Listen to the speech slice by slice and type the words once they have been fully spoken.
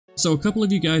So a couple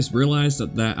of you guys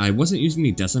realized that I wasn't using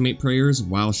the decimate prayers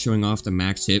while showing off the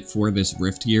max hit for this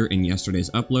rift here in yesterday's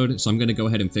upload, so I'm going to go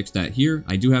ahead and fix that here.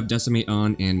 I do have decimate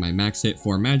on, and my max hit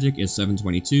for magic is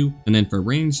 722, and then for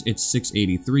range it's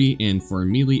 683, and for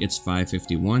melee it's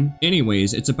 551.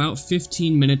 Anyways, it's about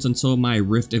 15 minutes until my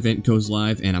rift event goes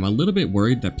live, and I'm a little bit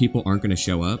worried that people aren't going to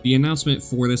show up. The announcement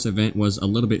for this event was a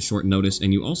little bit short notice,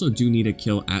 and you also do need a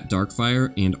kill at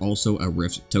Darkfire and also a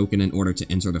rift token in order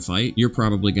to enter the fight. You're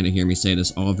probably going to hear me say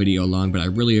this all video long, but I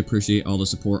really appreciate all the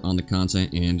support on the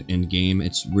content and in game.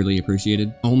 It's really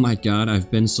appreciated. Oh my god, I've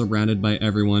been surrounded by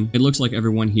everyone. It looks like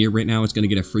everyone here right now is going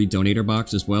to get a free donator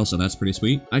box as well, so that's pretty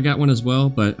sweet. I got one as well,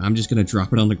 but I'm just going to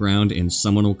drop it on the ground and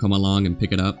someone will come along and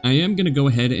pick it up. I am going to go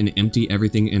ahead and empty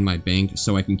everything in my bank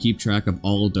so I can keep track of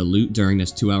all of the loot during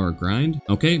this 2-hour grind.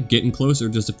 Okay, getting closer,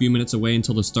 just a few minutes away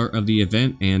until the start of the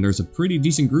event, and there's a pretty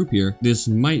decent group here. This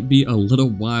might be a little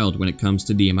wild when it comes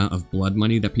to the amount of blood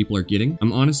money that people are getting.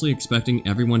 I'm honestly expecting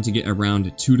everyone to get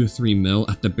around 2 to 3 mil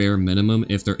at the bare minimum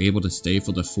if they're able to stay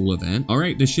for the full event.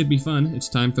 Alright, this should be fun. It's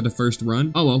time for the first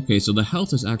run. Oh, okay, so the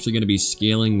health is actually going to be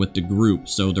scaling with the group,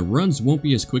 so the runs won't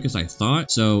be as quick as I thought,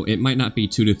 so it might not be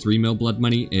 2 to 3 mil blood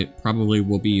money. It probably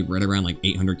will be right around like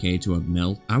 800k to a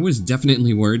mil. I was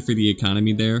definitely worried for the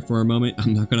economy there for a moment.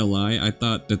 I'm not gonna lie. I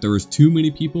thought that there was too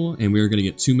many people and we were gonna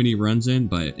get too many runs in,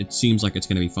 but it seems like it's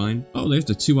gonna be fine. Oh, there's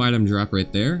the 2-item drop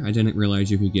right there. I didn't realize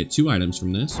you could get 2 items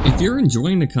from this. If you're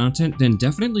enjoying the content, then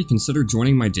definitely consider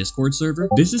joining my Discord server.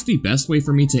 This is the best way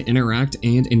for me to interact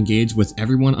and engage with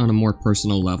everyone on a more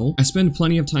personal level. I spend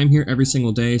plenty of time here every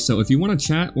single day, so if you want to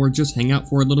chat or just hang out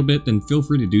for a little bit, then feel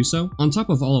free to do so. On top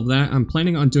of all of that, I'm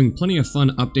planning on doing plenty of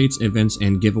fun updates, events,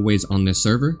 and giveaways on this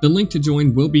server. The link to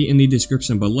join will be in the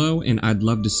description below, and I'd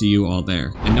love to see you all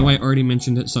there. I know I already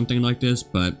mentioned something like this,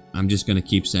 but I'm just gonna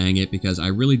keep saying it because I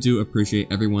really do appreciate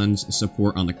everyone's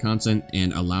support on the content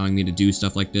and allowing me to do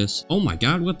stuff like this. Oh my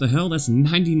god, what the hell? That's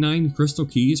 99 crystal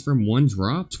keys from one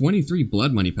drop? 23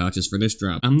 blood money pouches for this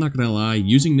drop. I'm not gonna lie,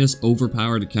 using this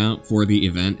overpowered account for the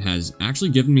event has actually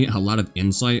given me a lot of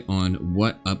insight on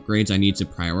what upgrades I need to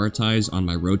prioritize on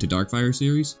my Road to Darkfire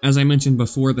series. As I mentioned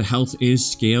before, the health is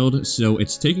scaled, so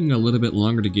it's taking a little bit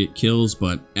longer to get kills,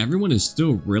 but everyone is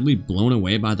still really blown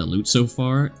away by the loot so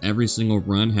far. Every single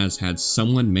run has had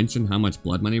someone mention how much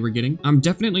blood money we're getting. I'm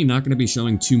definitely not going to be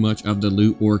showing too much of the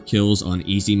loot or kills on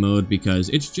easy mode because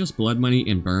it's just blood money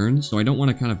and burns, so I don't want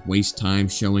to kind of waste time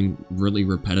showing really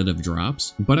repetitive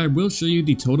drops. But I will show you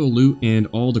the total loot and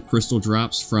all the crystal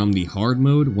drops from the hard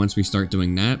mode once we start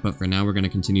doing that, but for now we're going to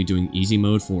continue doing easy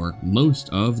mode for most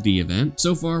of the event.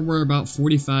 So far we're about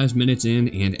 45 minutes in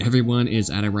and everyone is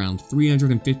at around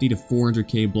 350 to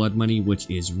 400k blood money, which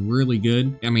is really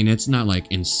good. I mean, it's not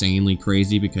like insanely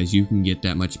crazy because you can get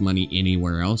that much money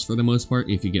anywhere else for the most part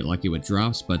if you get lucky with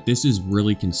drops, but this is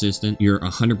really consistent. You're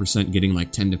 100% getting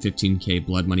like 10 to 15k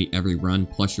blood money every run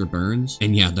plus your burns.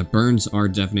 And yeah, the burns are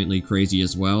definitely crazy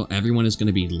as well. Everyone is going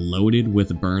to be loaded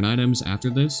with burn items after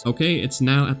this. Okay, it's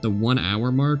now at the 1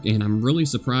 hour mark and I'm really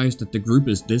surprised that the group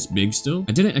is this big still.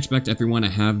 I didn't expect everyone to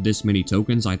have this many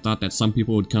tokens. I thought that some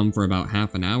people would come for about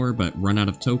half an hour but run out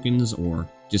of tokens or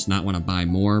just not want to buy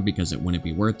more because it wouldn't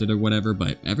be worth it or whatever,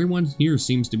 but everyone here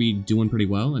seems to be doing pretty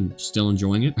well and still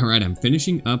enjoying it. Alright, I'm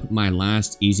finishing up my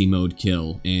last easy mode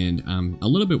kill, and I'm a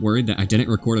little bit worried that I didn't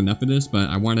record enough of this, but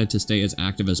I wanted to stay as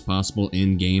active as possible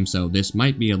in game, so this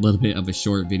might be a little bit of a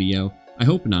short video. I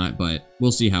hope not, but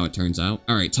we'll see how it turns out.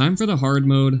 Alright, time for the hard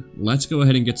mode. Let's go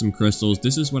ahead and get some crystals.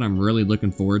 This is what I'm really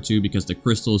looking forward to because the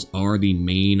crystals are the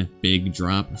main big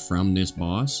drop from this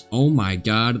boss. Oh my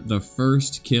god, the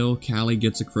first kill, Callie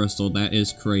gets a crystal. That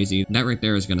is crazy. That right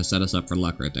there is going to set us up for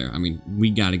luck right there. I mean,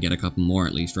 we got to get a couple more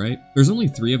at least, right? There's only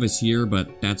 3 of us here,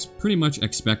 but that's pretty much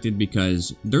expected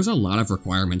because there's a lot of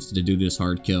requirements to do this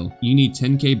hard kill. You need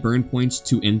 10k burn points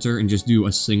to enter and just do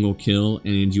a single kill,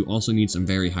 and you also need some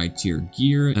very high tier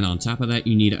gear, and on top of that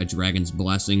you need a dragon's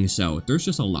blessing, so there's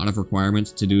just a lot of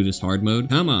requirements to do this hard mode.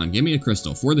 Come on, give me a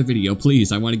crystal for the video,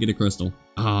 please. I want to get a crystal.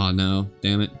 Oh no,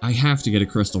 damn it. I have to get a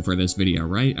crystal for this video,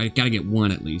 right? I gotta get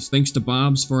one at least. Thanks to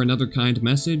Bob's for another kind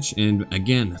message, and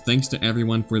again, thanks to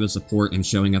everyone for the support and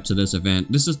showing up to this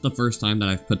event. This is the first time that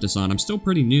I've put this on. I'm still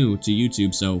pretty new to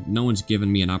YouTube, so no one's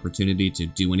given me an opportunity to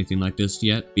do anything like this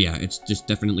yet. But yeah, it's just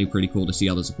definitely pretty cool to see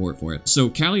all the support for it. So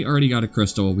Callie already got a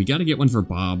crystal. We gotta get one for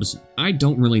Bob's. I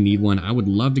don't really need one. I would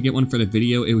love to get one for the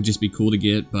video. It would just be cool to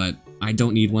get, but I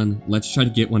don't need one. Let's try to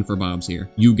get one for Bob's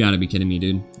here. You gotta be kidding me,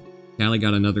 dude. Callie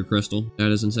got another crystal.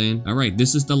 That is insane. Alright,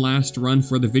 this is the last run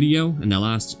for the video and the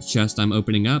last chest I'm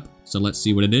opening up. So let's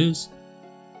see what it is.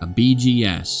 A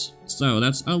BGS. So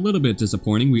that's a little bit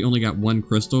disappointing. We only got one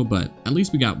crystal, but at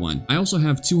least we got one. I also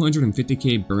have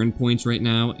 250k burn points right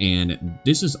now, and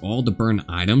this is all the burn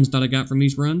items that I got from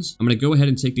these runs. I'm gonna go ahead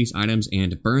and take these items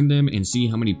and burn them and see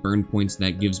how many burn points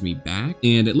that gives me back.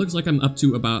 And it looks like I'm up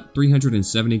to about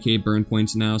 370k burn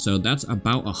points now, so that's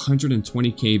about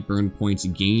 120k burn points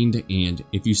gained. And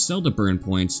if you sell the burn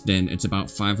points, then it's about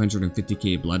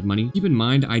 550k blood money. Keep in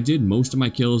mind, I did most of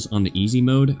my kills on the easy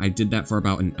mode. I did that for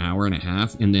about an hour and a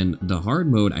half, and then the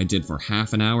hard mode I did for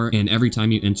half an hour, and every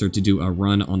time you enter to do a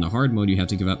run on the hard mode, you have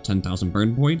to give up 10,000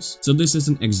 burn points. So this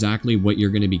isn't exactly what you're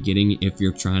going to be getting if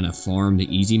you're trying to farm the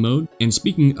easy mode. And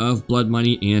speaking of blood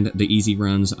money and the easy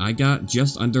runs, I got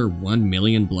just under 1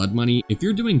 million blood money. If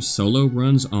you're doing solo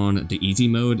runs on the easy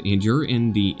mode and you're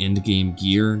in the end game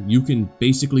gear, you can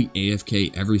basically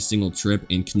AFK every single trip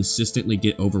and consistently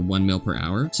get over 1 mil per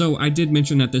hour. So I did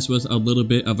mention that this was a little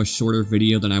bit of a shorter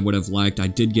video than I would have liked. I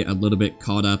did get a little bit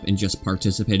caught up in just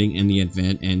participating in the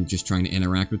event and just trying to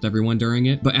interact with everyone during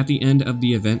it. But at the end of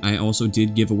the event, I also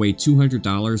did give away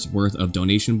 $200 worth of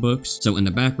donation books. So in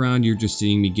the background, you're just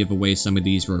seeing me give away some of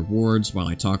these rewards while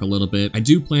I talk a little bit. I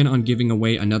do plan on giving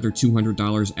away another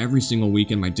 $200 every single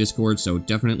week in my Discord, so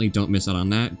definitely don't miss out on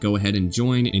that. Go ahead and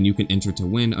join, and you can enter to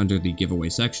win under the giveaway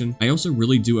section. I also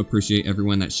really do appreciate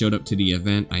everyone that showed up to the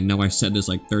event. I know I've said this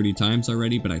like 30 times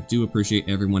already, but I do appreciate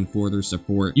everyone for their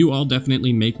support. You all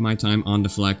definitely make my time on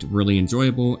Deflect really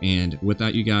enjoyable, and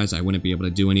without you guys, I wouldn't be able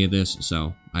to do any of this,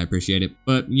 so I appreciate it.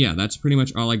 But yeah, that's pretty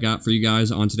much all I got for you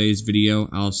guys on today's video.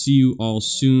 I'll see you all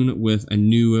soon with a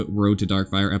new Road to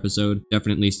Darkfire episode.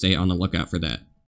 Definitely stay on the lookout for that.